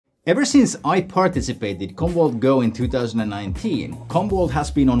Ever since I participated Commvault GO in 2019, Commvault has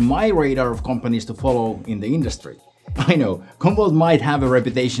been on my radar of companies to follow in the industry. I know, Commvault might have a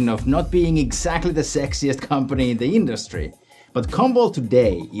reputation of not being exactly the sexiest company in the industry, but Commvault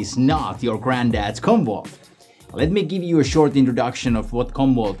today is not your granddad's Commvault. Let me give you a short introduction of what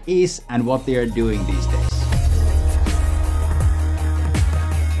Commvault is and what they are doing these days.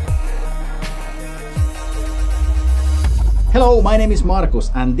 Hello, my name is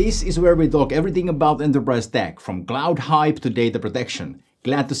Markus, and this is where we talk everything about enterprise tech, from cloud hype to data protection.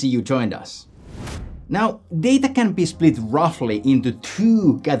 Glad to see you joined us. Now, data can be split roughly into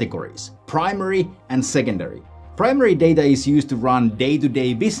two categories, primary and secondary. Primary data is used to run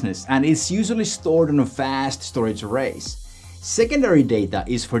day-to-day business and is usually stored on a fast storage arrays. Secondary data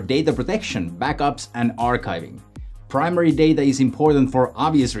is for data protection, backups, and archiving. Primary data is important for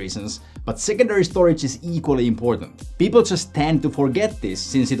obvious reasons, but secondary storage is equally important. People just tend to forget this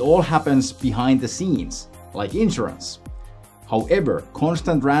since it all happens behind the scenes, like insurance. However,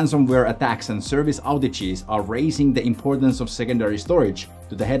 constant ransomware attacks and service outages are raising the importance of secondary storage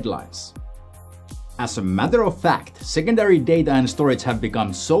to the headlines. As a matter of fact, secondary data and storage have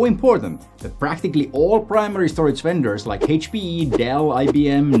become so important that practically all primary storage vendors like HPE, Dell,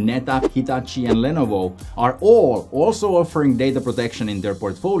 IBM, NetApp, Hitachi, and Lenovo are all also offering data protection in their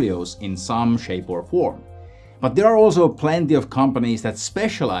portfolios in some shape or form. But there are also plenty of companies that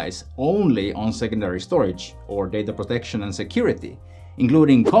specialize only on secondary storage or data protection and security,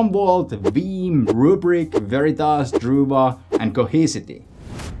 including Commvault, Veeam, Rubrik, Veritas, Druva, and Cohesity.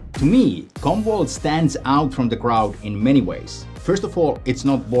 To me, Commvault stands out from the crowd in many ways. First of all, it's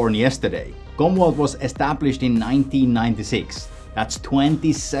not born yesterday. Commvault was established in 1996. That's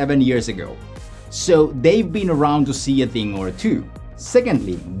 27 years ago. So they've been around to see a thing or two.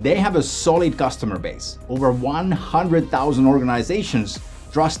 Secondly, they have a solid customer base. Over 100,000 organizations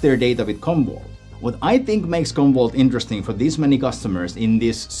trust their data with Commvault. What I think makes Commvault interesting for this many customers in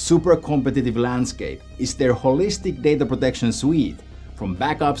this super competitive landscape is their holistic data protection suite. From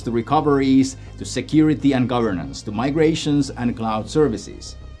backups to recoveries, to security and governance, to migrations and cloud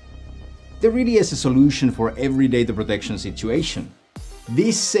services. There really is a solution for every data protection situation.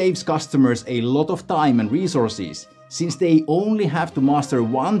 This saves customers a lot of time and resources, since they only have to master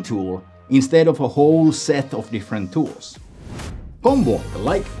one tool instead of a whole set of different tools. Commvault,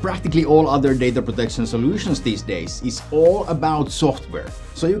 like practically all other data protection solutions these days, is all about software,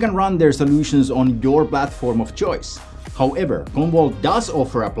 so you can run their solutions on your platform of choice. However, Commvault does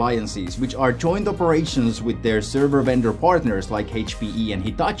offer appliances which are joint operations with their server vendor partners like HPE and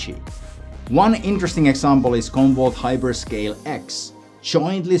Hitachi. One interesting example is Commvault Hyperscale X,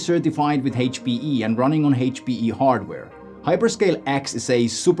 jointly certified with HPE and running on HPE hardware. Hyperscale X is a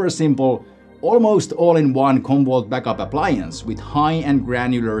super simple, almost all-in-one Commvault backup appliance with high and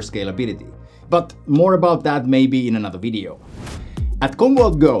granular scalability. But more about that maybe in another video. At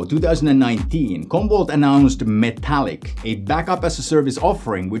Commvault GO 2019, Commvault announced Metallic, a backup-as-a-service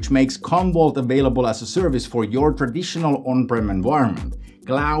offering which makes Commvault available as a service for your traditional on-prem environment,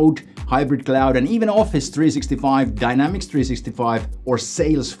 cloud, hybrid cloud, and even Office 365, Dynamics 365, or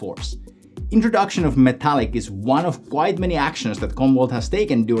Salesforce. Introduction of Metallic is one of quite many actions that Commvault has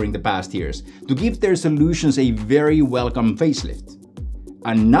taken during the past years to give their solutions a very welcome facelift.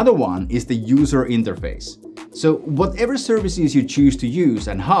 Another one is the user interface. So whatever services you choose to use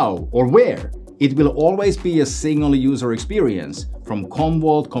and how or where, it will always be a single user experience from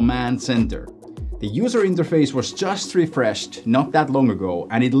Commvault Command Center. The user interface was just refreshed not that long ago,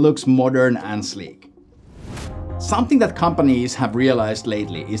 and it looks modern and sleek. Something that companies have realized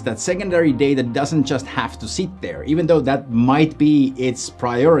lately is that secondary data doesn't just have to sit there, even though that might be its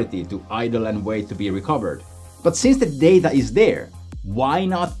priority to idle and wait to be recovered. But since the data is there, why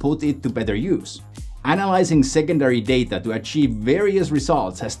not put it to better use? Analyzing secondary data to achieve various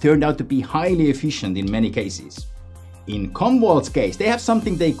results has turned out to be highly efficient in many cases. In Commvault's case, they have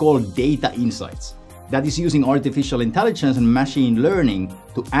something they call data insights. That is using artificial intelligence and machine learning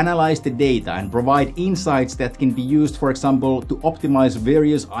to analyze the data and provide insights that can be used, for example, to optimize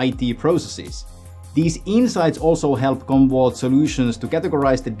various IT processes. These insights also help Commvault solutions to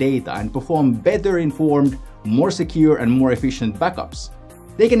categorize the data and perform better informed, more secure, and more efficient backups.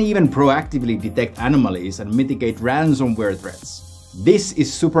 They can even proactively detect anomalies and mitigate ransomware threats. This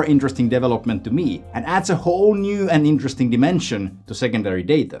is super interesting development to me and adds a whole new and interesting dimension to secondary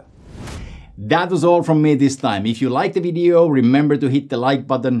data. That was all from me this time. If you liked the video, remember to hit the like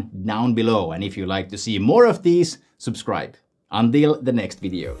button down below, and if you like to see more of these, subscribe. Until the next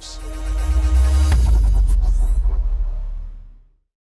videos.